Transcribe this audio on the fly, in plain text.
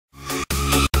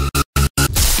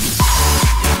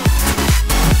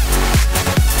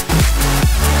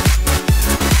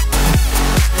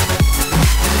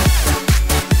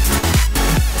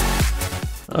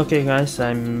Okay guys,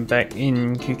 I'm back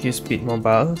in QQ Speed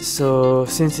Mobile. So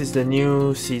since it's the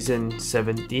new season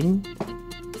 17,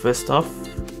 first off,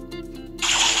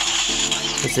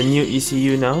 it's a new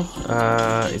ECU now.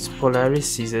 It's Polaris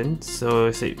season, so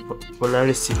it's a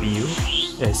Polaris ECU.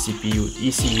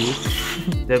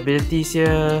 The abilities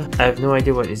here, I have no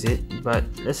idea what is it, but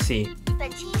let's see. 本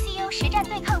期 ECU 实战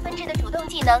对抗分支的主动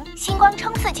技能星光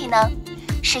冲刺技能，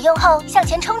使用后向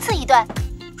前冲刺一段，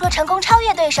若成功超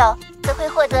越对手，则会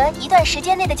获得一段时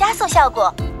间内的加速效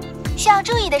果。需要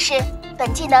注意的是，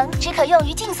本技能只可用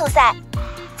于竞速赛，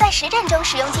在实战中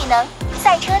使用技能，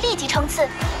赛车立即冲刺，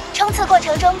冲刺过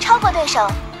程中超过对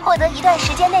手，获得一段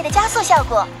时间内的加速效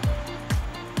果。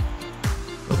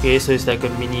 Okay, so it's like a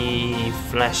mini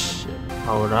flash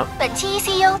power up. 本期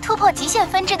ECU 突破极限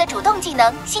分支的主动技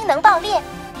能星能爆裂，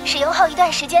使用后一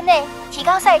段时间内提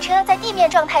高赛车在地面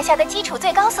状态下的基础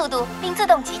最高速度，并自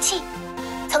动集气。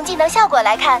从技能效果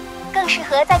来看，更适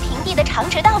合在平地的长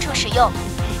直道处使用，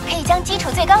可以将基础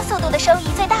最高速度的收益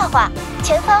最大化。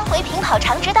前方为平跑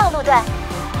长直道路段，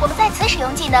我们在此使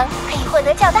用技能可以获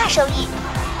得较大收益。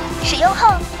使用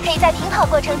后可以在平跑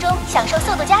过程中享受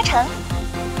速度加成。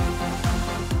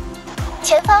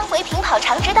 前方为平跑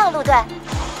长直道路段，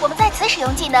我们在此使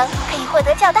用技能可以获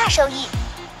得较大收益。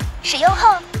使用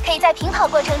后可以在平跑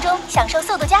过程中享受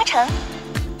速度加成。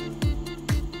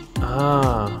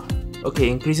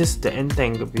Okay, increases the end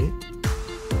tank a bit.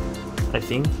 I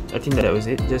think that was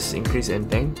it. Just increase end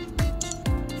tank.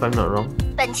 If I'm not wrong.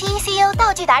 本期 ECU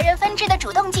道具达人分支的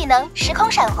主动技能时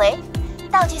空闪回，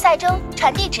道具赛中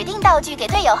传递指定道具给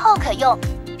队友后可用，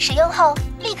使用后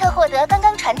立刻获得刚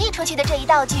刚传递出去的这一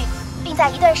道具。 并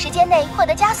在一段时间内获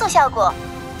得加速效果，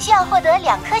需要获得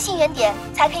2颗星元点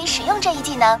才可以使用这一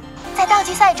技能。在道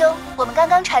具赛中，我们刚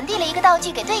刚传递了一个道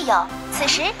具给队友，此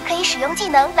时可以使用技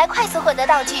能来快速获得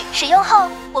道具。使用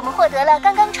后，我们获得了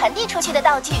刚刚传递出去的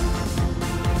道具。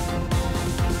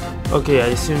Okay, I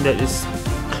assume that is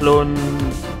clone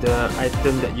the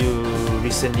item that you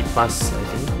recently passed, I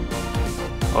think,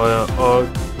 or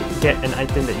get an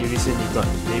item that you recently got.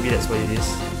 Maybe that's what it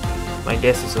is. My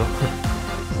guess is so.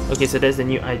 Okay, so that's the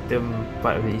new item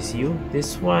part of the ECU.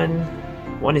 This one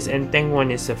is end tank, one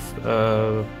is a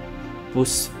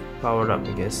boost power up,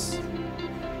 I guess.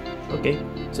 Okay,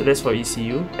 so that's for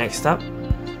ECU. Next up,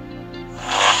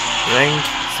 rank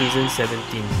season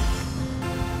 17.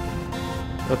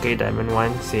 Okay, diamond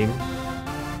 1, same.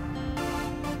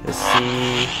 Let's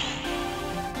see.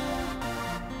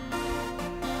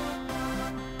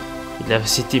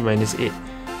 Velocity -8.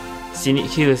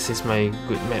 Scenic Hills is my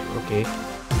good map, okay.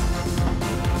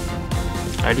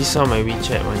 I already saw my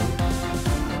WeChat one.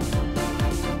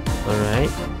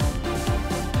 Alright.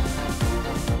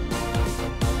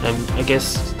 I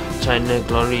guess China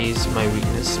Glory is my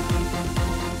weakness.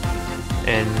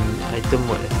 And item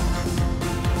what?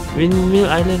 Windmill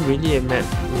Island, really a map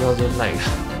we all don't like.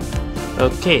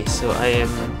 Okay, so I am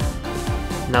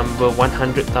number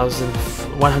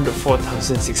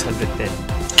 104,610.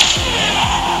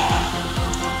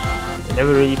 I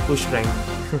never really push rank.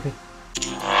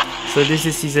 So this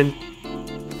is season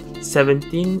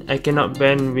 17. I cannot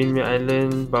ban Windmill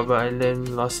Island, Baba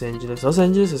Island, Los Angeles. Los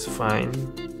Angeles is fine.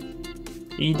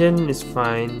 Eden is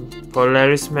fine.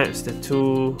 Polaris maps, the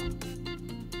two.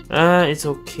 It's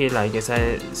okay lah. I guess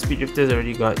Speed Drifters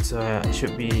already got, so I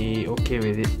should be okay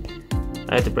with it.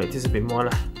 I have to practice a bit more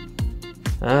lah.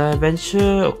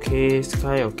 Adventure, okay.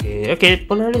 Sky, okay. Okay,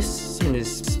 Polaris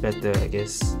is better, I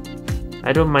guess.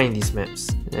 I don't mind these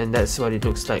maps, and that's what it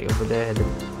looks like over there.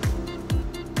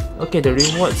 Okay, the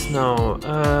rewards now.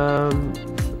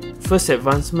 First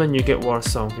advancement, you get War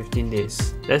Song 15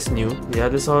 days. That's new. The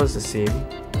others all is the same,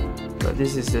 but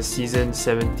this is the season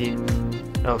 17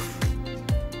 elf.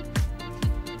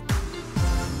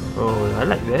 Oh, I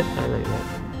like that. I like that.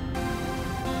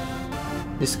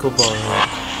 Disco ball,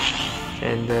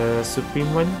 and the supreme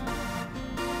one.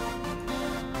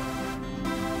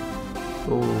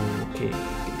 Oh, okay.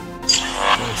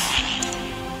 Nice.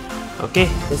 Okay,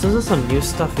 there's also some new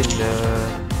stuff in the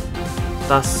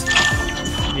task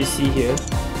you see here.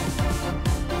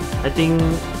 I think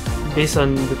based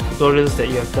on the tutorials that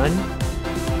you have done,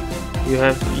 you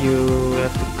have to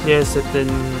clear a certain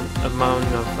amount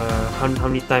of how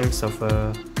many times of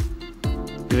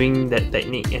doing that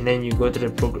technique, and then you go to the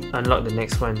program, unlock the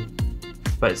next one.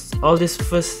 But all this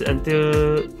first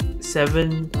until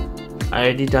 7. I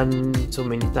already done so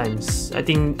many times. I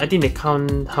think they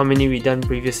count how many we done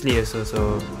previously also,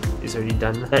 so it's already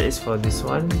done. That is for this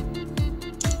one.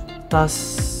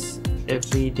 Task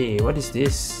every day. What is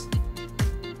this?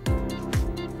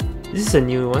 This is a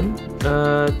new one.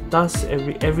 Task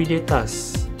everyday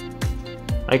task.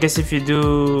 I guess if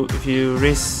you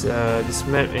race this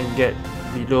map and get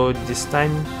below this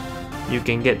time, you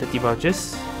can get 30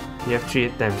 vouchers. You have 3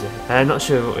 attempts. I'm not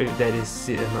sure if that is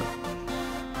it or not.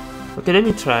 Okay, let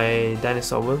me try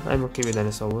Dinosaur World. I'm okay with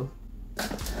Dinosaur World.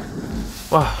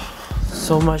 Wow,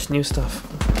 so much new stuff.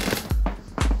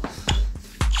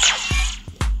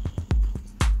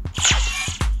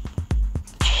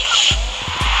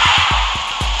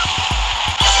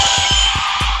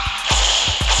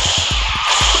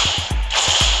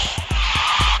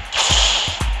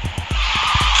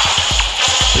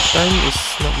 Time is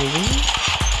not moving.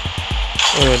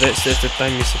 Oh no, that's the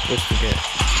time you're supposed to get.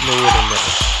 Lower than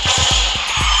that.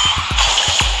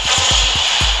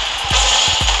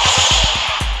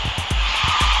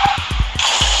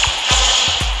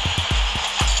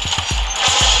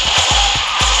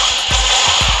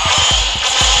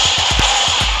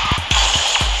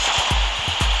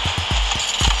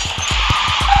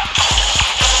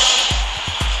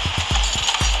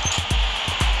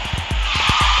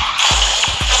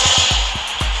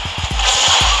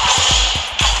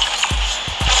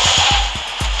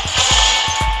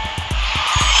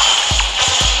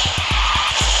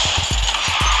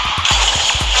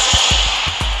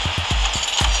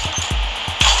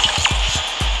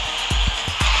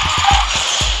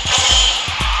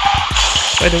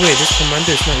 By the way, this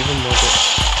commander is not even modded.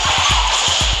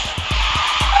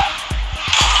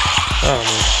 Oh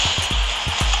man.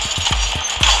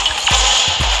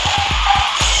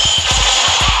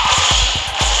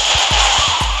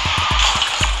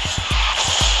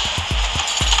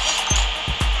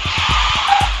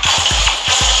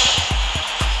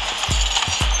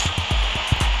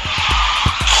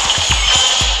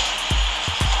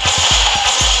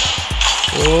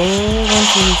 Oh,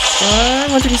 125,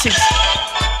 126.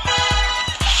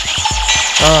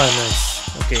 Ah, nice.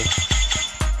 Okay.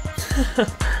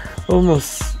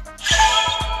 Almost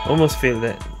failed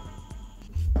that.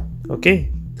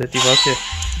 Okay, 30 voucher.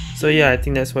 So yeah, I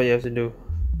think that's what you have to do.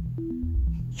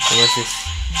 So what's this?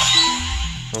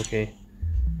 Okay.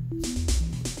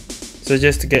 So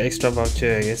just to get extra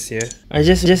voucher, I guess here. I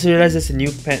just realized there's a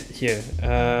new pet here.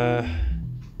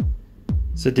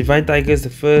 So Divine Tiger is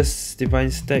the first, Divine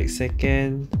Stag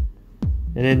second,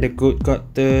 and then the goat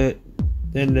got third.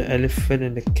 Then the elephant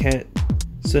and the cat.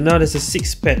 So now there's a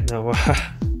 6th pet now. Wow.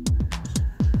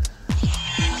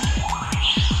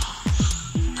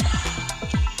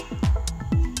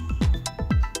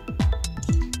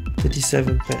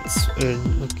 $37 pets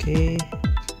earned. Okay.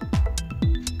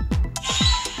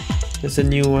 There's a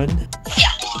new one.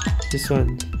 This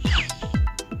one.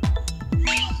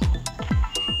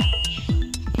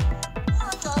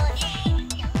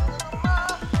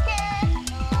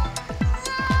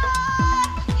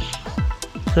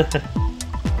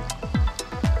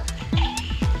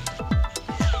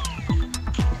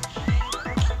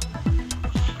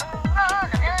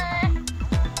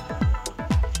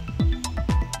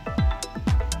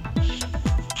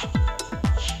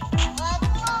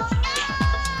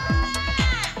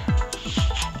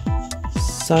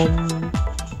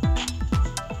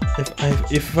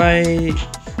 If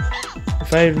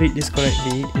I read this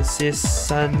correctly, it says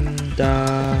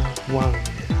Sandawang.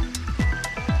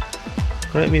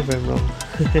 Correct me if I'm wrong.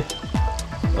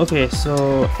 Okay,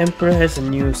 so Emperor has a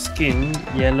new skin,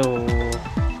 yellow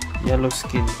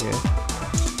skin here,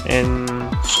 and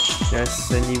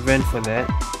there's an event for that.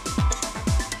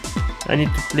 I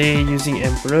need to play using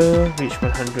Emperor, reach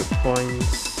 100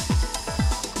 points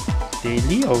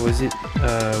daily, or was it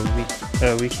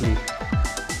weekly?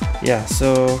 Yeah,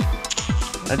 so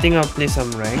I think I'll play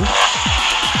some rank.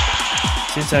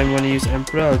 Since I'm going to use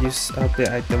Emperor, I'll play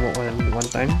item mode one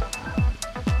time.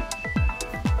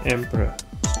 Emperor.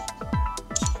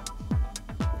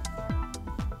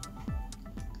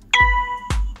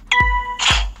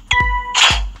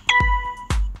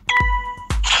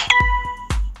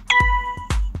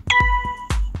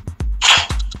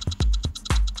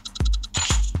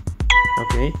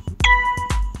 Okay.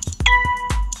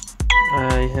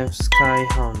 I have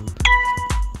Skyhound.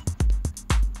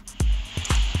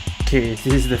 Okay, this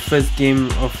is the first game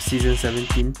of season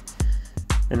 17,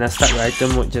 and I start with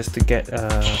item mode just to get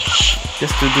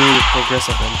just to do the progress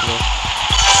of Emperor,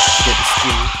 to get the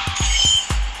skin.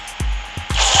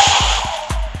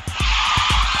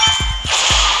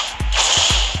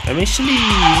 I'm actually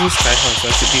using Skyhound, so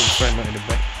I should be in front, not at the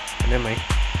back. Never mind.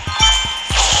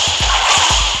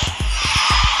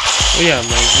 Oh yeah,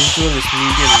 my visual is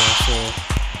medium now, so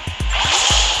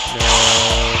the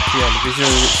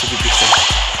visual looks a bit different.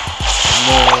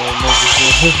 More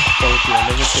visual quality. I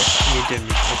never put medium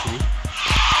actually.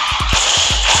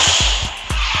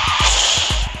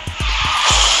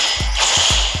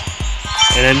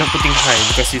 And I'm not putting high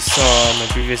because you saw my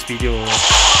previous video,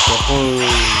 the whole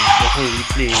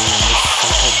replay was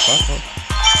somehow bugged.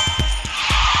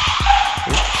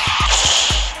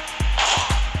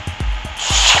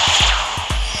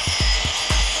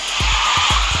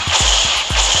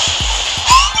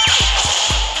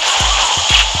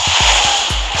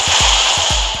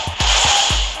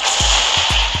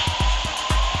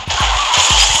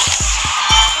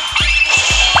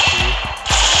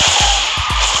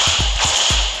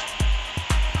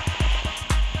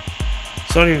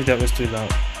 Sorry if that was too loud.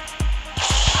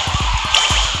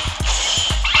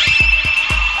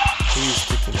 Please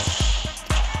too loud.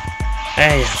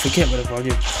 Hey, I forget about the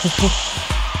volume.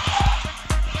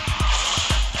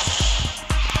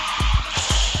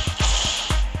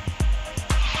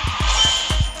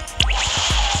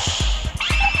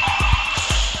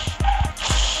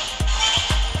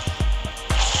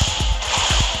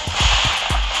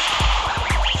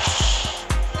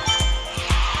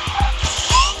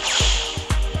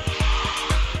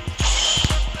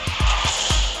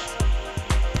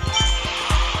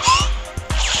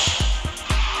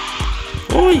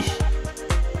 Oi!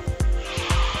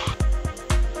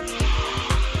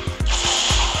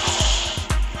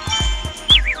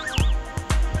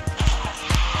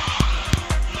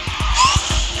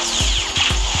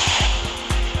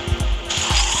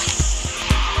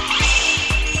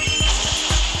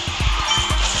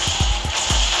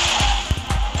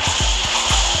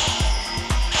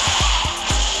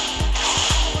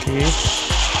 Okay.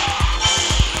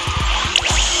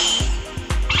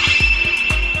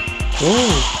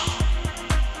 Oh!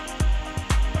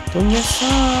 Don't mess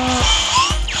up!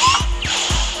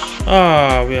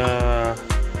 Oh, we are...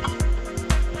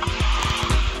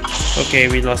 Okay,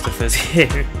 we lost the first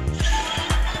game.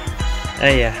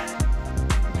 Yeah.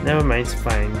 Never mind, it's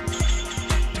fine.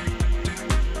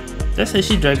 That's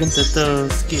actually Dragon Turtle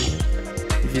skin.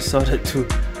 If you saw that too.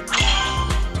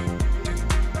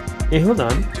 Hey, hold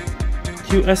on.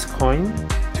 QS coin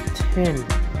 10.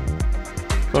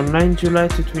 From 9 July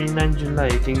to 29 July,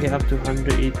 you can get up to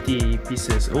 180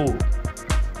 pieces. Oh,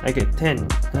 I get 10.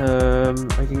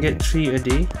 I can get 3 a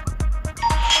day.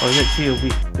 Or is that 3 a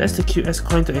week? That's the QS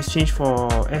coin to exchange for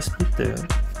S splitter.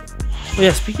 Oh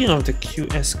yeah, speaking of the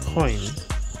QS coin.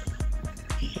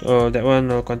 Oh, that one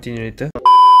I'll continue later.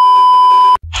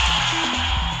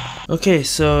 Okay,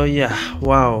 so yeah,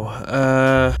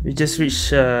 wow. We just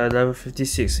reached level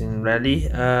 56 in Rally.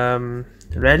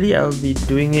 Rally, I'll be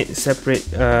doing it separate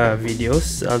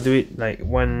videos. I'll do it like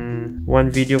one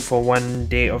video for one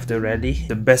day of the rally,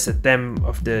 the best attempt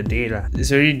of the day lah.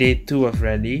 It's already day 2 of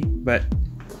Rally, but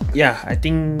yeah, I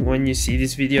think when you see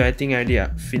this video, I think I already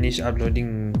finished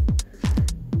uploading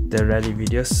the Rally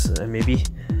videos, maybe.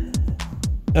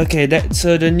 Okay,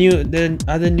 so the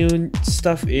other new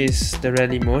stuff is the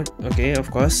Rally mode. Okay,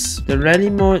 of course, the Rally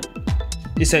mode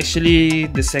is actually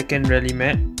the second Rally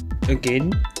map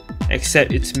again,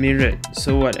 except it's mirrored.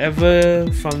 So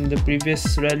whatever from the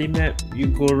previous Rally map you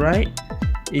go right,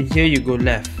 in here you go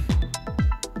left.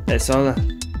 That's all lah.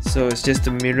 So it's just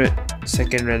a mirrored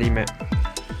second Rally map,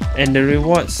 and the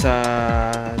rewards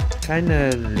are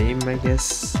kinda lame, I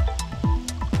guess.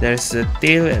 There's a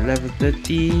tail at level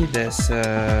 30, there's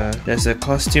a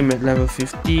costume at level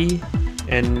 50,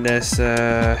 and there's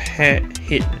a hair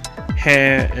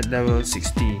at level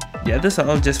 60. The others are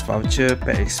all just voucher,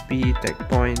 pet XP, tech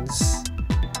points,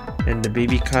 and the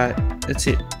baby card. That's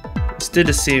it. It's still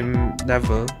the same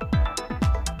level,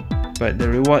 but the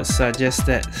rewards are just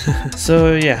that.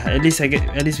 So yeah, at least we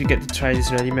get to try this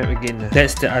rally map again.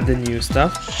 That's the other new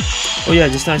stuff. Oh yeah,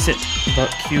 just now I said about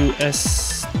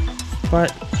QS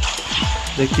part,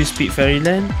 the Q Speed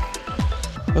Fairyland.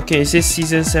 Okay, it says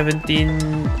season 17.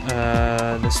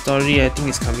 The story I think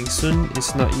is coming soon.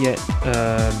 It's not yet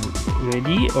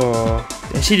ready, or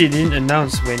actually they didn't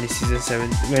announce when is season 7.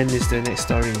 When is the next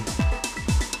story?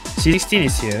 Season 16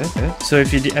 is here. So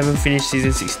if you haven't finished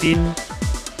season 16,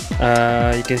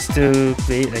 you can still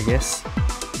play it, I guess.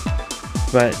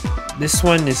 But this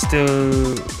one is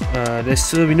still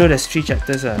we know there's 3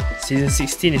 chapters. Season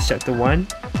 16 is chapter 1.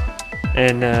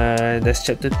 And there's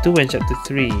chapter 2 and chapter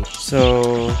 3.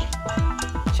 So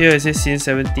here it says season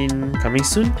 17 coming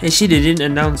soon. Actually they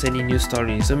didn't announce any new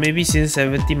story, so maybe season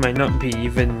 17 might not be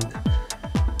even,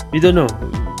 we don't know,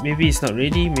 maybe it's not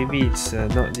ready, maybe it's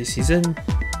not this season,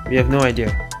 we have no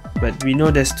idea. But we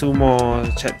know there's 2 more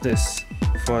chapters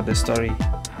for the story.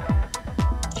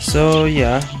 So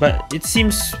yeah, but it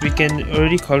seems we can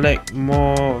already collect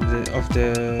more of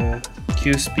the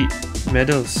Q Speed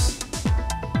medals,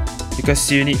 because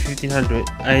you need 1500.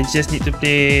 I just need to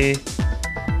play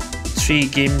 3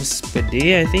 games per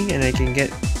day, I think, and I can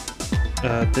get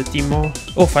 30 more.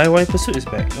 Oh, Firewire Pursuit is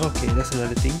back. Okay, that's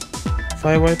another thing.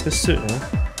 Firewire Pursuit, huh?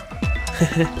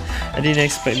 I didn't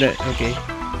expect that. Okay,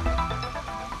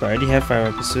 but I already have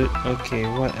Firewire Pursuit. Okay,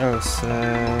 what else?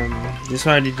 This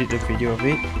one I already did the video of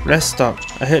it. Rest Stop.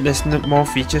 I heard there's more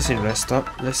features in Rest Stop.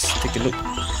 Let's take a look.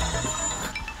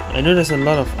 I know there's a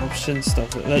lot of option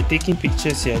stuff, like taking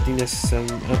pictures here. I think there's some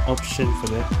option for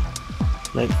that.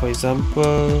 Like for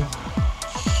example,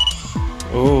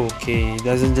 oh, okay, it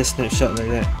doesn't just snapshot like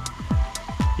that.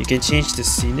 You can change the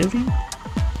scenery.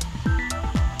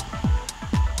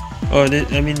 Oh,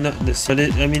 I mean not the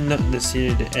scenery,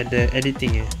 the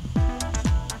editing. Yeah.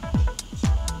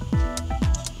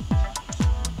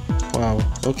 Wow.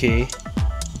 Okay.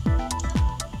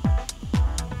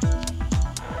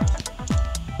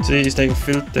 So it's like a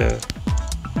filter.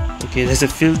 Okay, there's a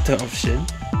filter option.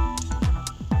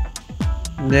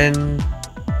 And then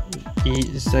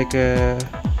it's like a...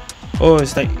 Oh,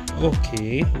 it's like...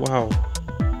 Okay, wow.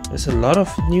 There's a lot of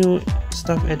new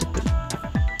stuff edited.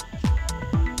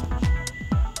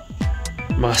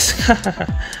 Mask.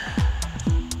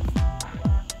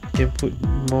 You can put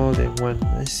more than one.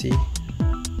 I see.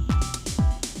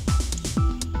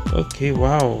 Okay,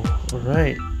 wow.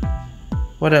 Alright.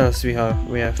 What else we have?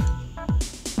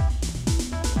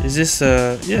 Is this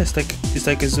yeah, it's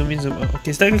like a zoom in, zoom out.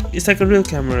 Okay, it's like a real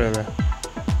camera lah.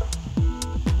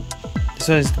 This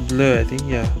one is blur, I think.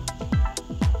 Yeah.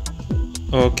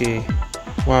 Okay.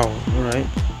 Wow. Alright.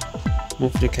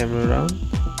 Move the camera around.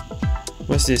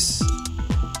 What's this?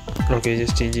 Okay,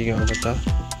 just changing your avatar.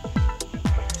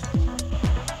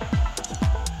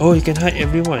 Oh, you can hide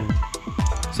everyone.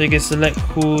 So you can select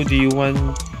who do you want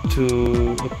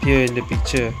to appear in the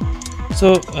picture.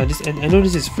 So and I know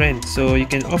this is friends, so you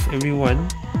can off everyone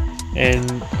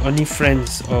and only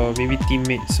friends or maybe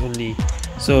teammates only.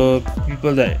 So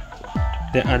people that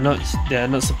are not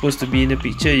supposed to be in the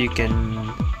picture, you can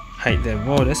hide them.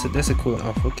 Oh, that's a cool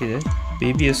off. Okay then.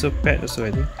 Baby also, pet also,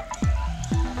 I think.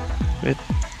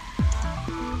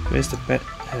 Where's the pet?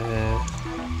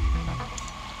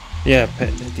 Yeah, pet.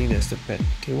 I think that's the pet.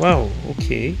 Okay. Wow.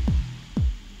 Okay.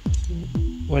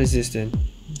 What is this then?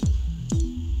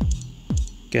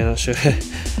 Okay, not sure.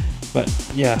 But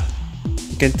yeah,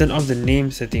 you can turn off the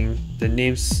names. I think the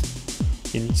names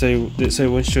so it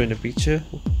won't show in the picture.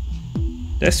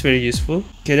 That's very useful.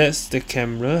 Okay, that's the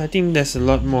camera. I think there's a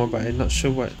lot more, but I'm not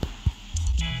sure what.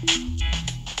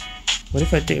 What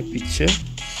if I take a picture?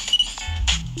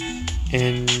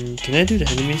 And can I do the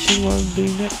animation while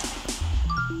doing that?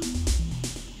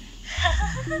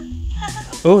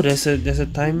 Oh, there's a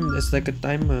time. There's like a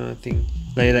timer thing.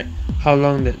 Like how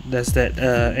long does that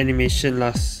animation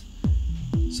last?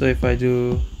 So if I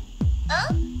do,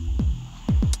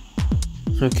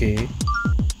 okay.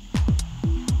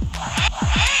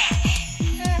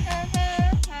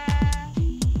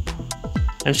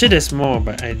 I'm sure there's more,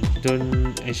 but I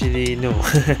don't actually know.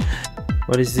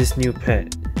 What is this new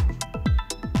pet?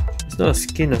 It's not a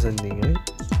skin or something, right?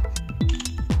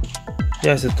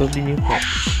 Yeah, it's a totally new pet.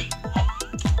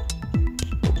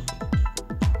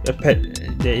 A pet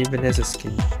that even has a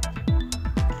skin.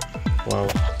 Wow.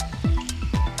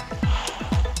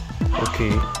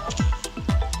 Okay.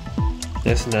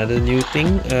 That's another new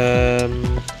thing.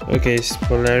 Okay, it's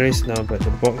Polaris now, but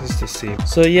the box is the same.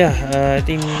 So yeah, I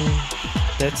think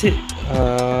that's it.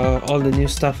 All the new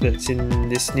stuff that's in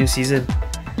this new season.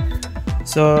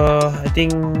 So I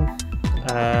think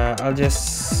I'll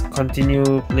just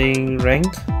continue playing rank.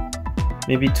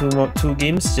 Maybe two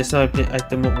games. Just now I played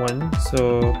item mode 1,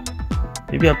 so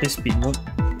maybe I'll play speed mode.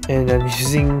 And I'm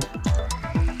using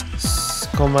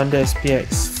Commander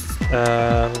SPX.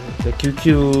 The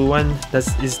QQ one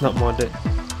is not modded.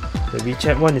 The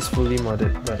WeChat one is fully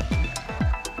modded, but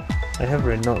I have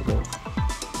Renault though.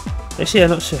 Actually,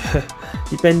 I'm not sure.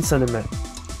 Depends on the map.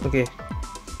 Okay.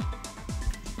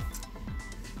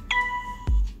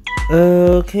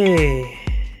 Okay.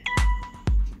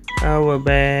 I will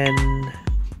ban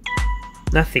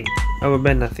nothing. I will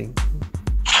ban nothing.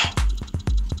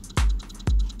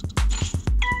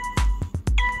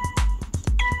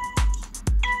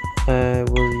 I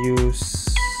will use...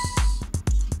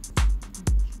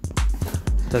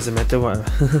 Doesn't matter what.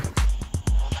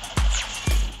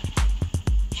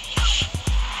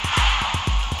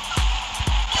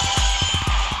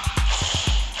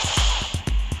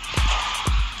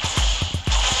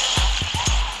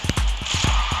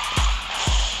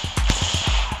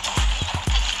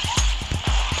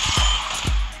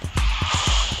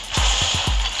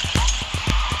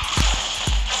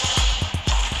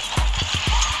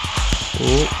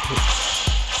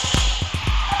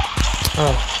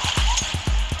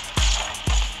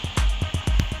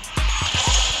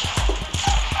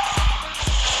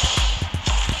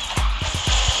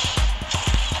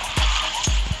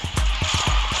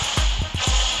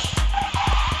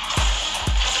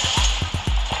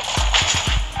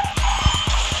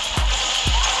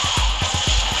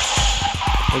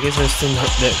 guess I'm still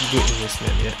not that good in this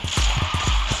map yet.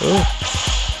 Oh.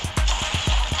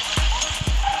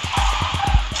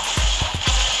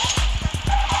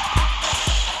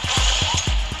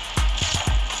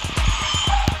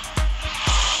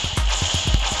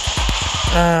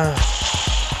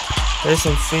 There's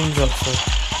some frame drops. So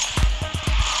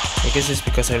I guess it's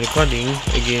because I'm recording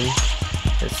again.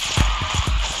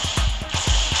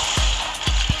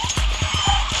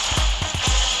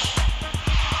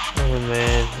 Oh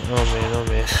man.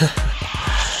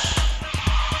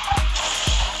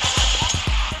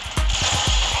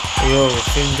 Yo,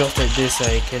 frame drops like this,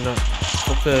 I cannot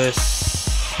focus.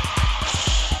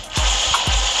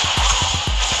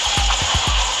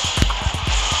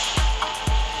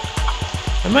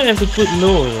 I might have to put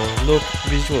low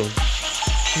visual.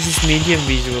 This is medium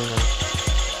visual now.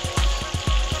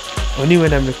 Only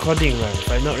when I'm recording, right?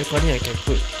 If I'm not recording, I can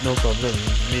put no problem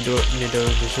middle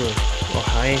visual or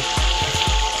high.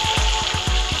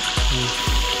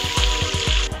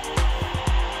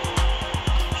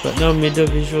 But now middle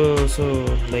visual also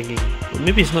lagging. Or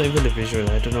maybe it's not even the visual.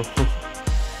 I don't know.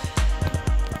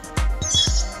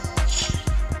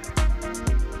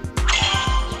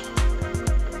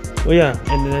 Oh yeah,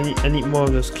 and then I need more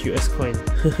of those QS coin.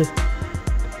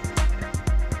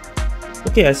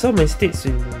 Okay, I saw my states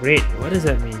in red. What does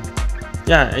that mean?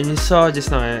 Yeah, and you saw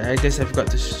just now, I guess I forgot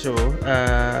to show.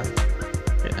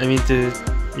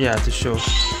 To show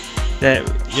that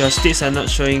your states are not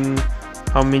showing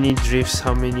how many drifts,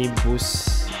 how many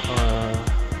boosts,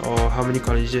 or how many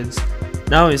collisions.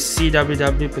 Now it's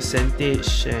CWW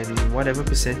percentage and whatever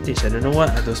percentage. I don't know what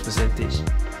are those percentage.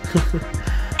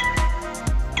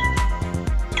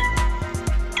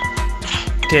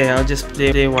 Okay, I'll just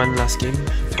play one last game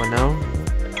for now.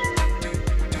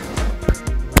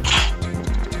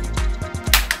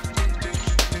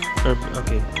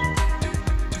 Okay.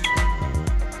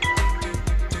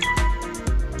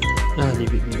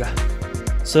 Leave it be lah.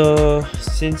 So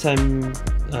since I'm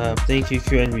playing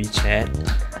QQ and WeChat,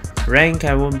 rank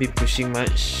I won't be pushing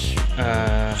much.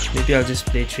 Maybe I'll just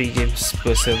play 3 games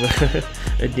per server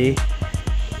a day,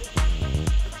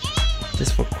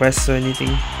 just for quests or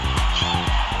anything.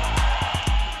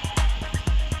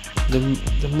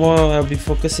 The more I'll be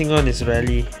focusing on is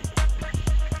rally,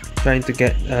 trying to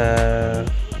get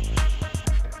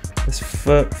as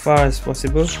far as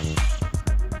possible.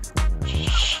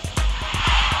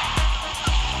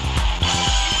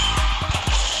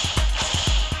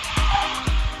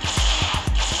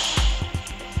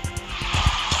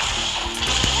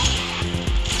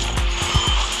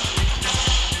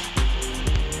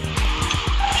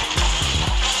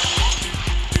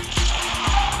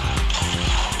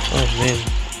 Oh man.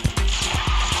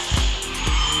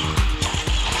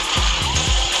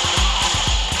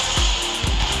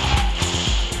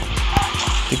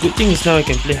 The good thing is now I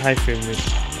can play high frame rate.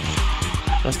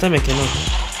 Last time I cannot.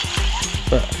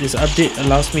 But this update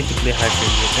allows me to play high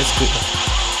frame rate. That's good.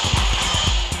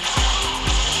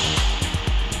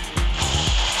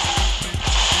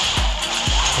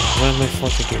 Oh, why am I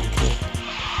fourth again? Cool.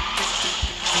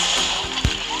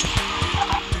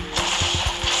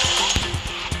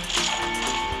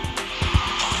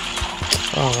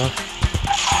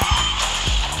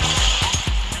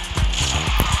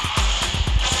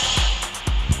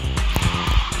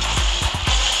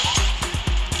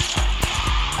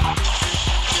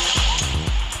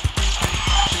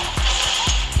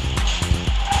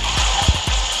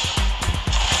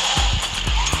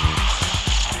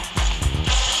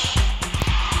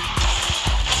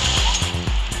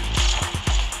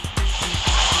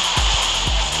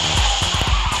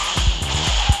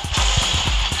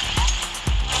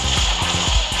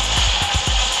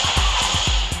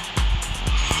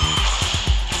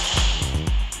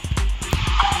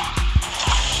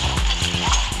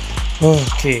 Oh,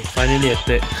 okay, finally a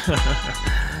third.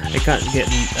 I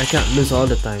can't lose all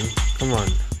the time. Come on.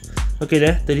 Okay,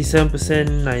 there,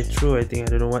 37% nitro, I think,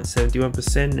 I don't know what, 71%,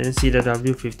 and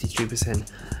CW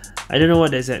 53%. I don't know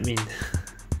what does that mean.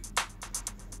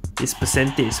 It's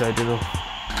percentage, so I don't know.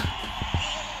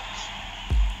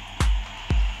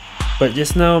 But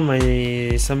just now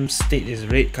some state is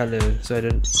red color,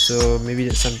 so maybe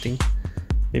that's something.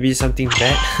 Maybe it's something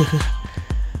bad.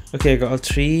 Okay, I got all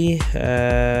 3.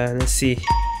 Let's see.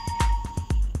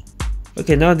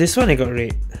 Okay, now this one I got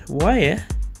red. Why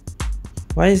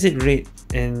Why is it red?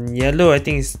 And yellow I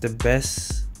think is the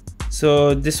best.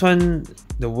 So this one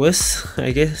the worst,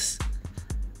 I guess.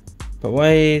 But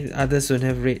why others don't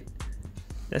have red?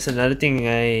 That's another thing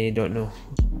I don't know.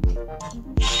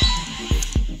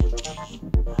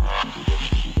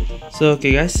 So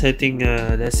okay guys, I think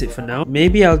that's it for now.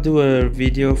 Maybe I'll do a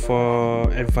video for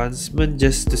advancement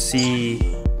just to see,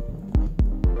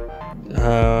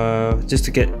 just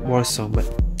to get Warsong, but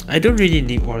I don't really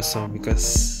need Warsong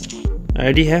because I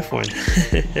already have one.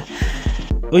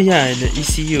 Oh yeah, and the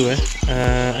ECU,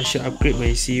 I should upgrade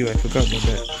my ECU, I forgot about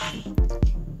that.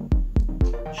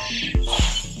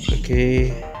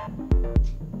 Okay.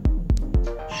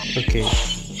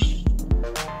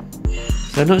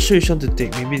 So I'm not sure which one to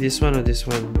take, maybe this one or this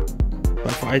one.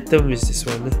 But for item is this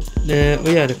one. Oh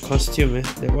yeah, the costume,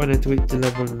 that one I have to wait till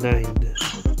level 9.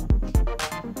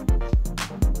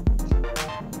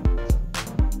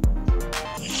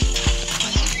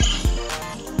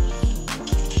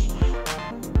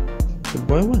 The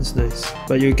boy one's nice,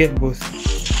 but you get both.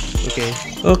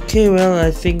 Okay, well,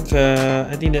 I think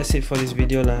that's it for this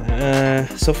video lah.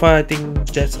 So far I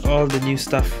think that's all the new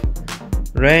stuff.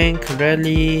 Rank,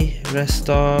 rally, rest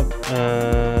stop,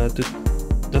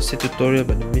 not say tutorial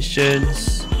but the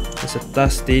missions. There's a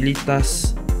task, daily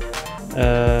task,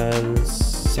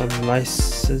 some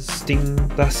licensing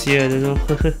tasks here, I don't know.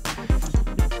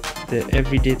 The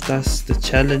everyday task, the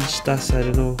challenge task, I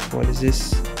don't know what is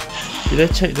this. Did I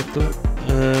check the cloud?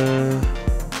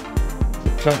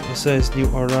 The cloud also has new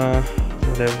aura,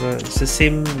 whatever. It's the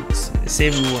same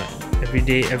what, every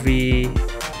day, every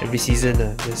season.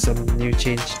 There's some new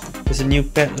change. There's a new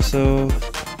pet also,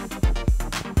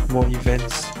 more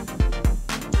events,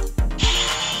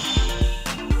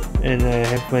 and I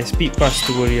have my speed pass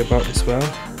to worry about as well.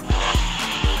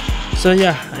 So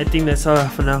yeah, I think that's all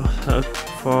for now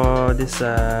for this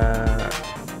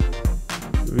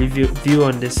review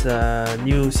on this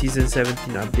new season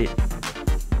 17 update.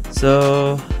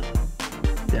 So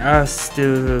there are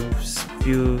still a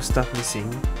few stuff missing,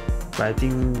 but I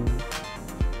think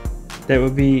that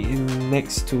will be in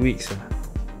next 2 weeks.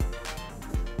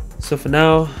 So for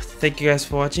now, thank you guys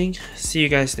for watching. See you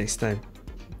guys next time.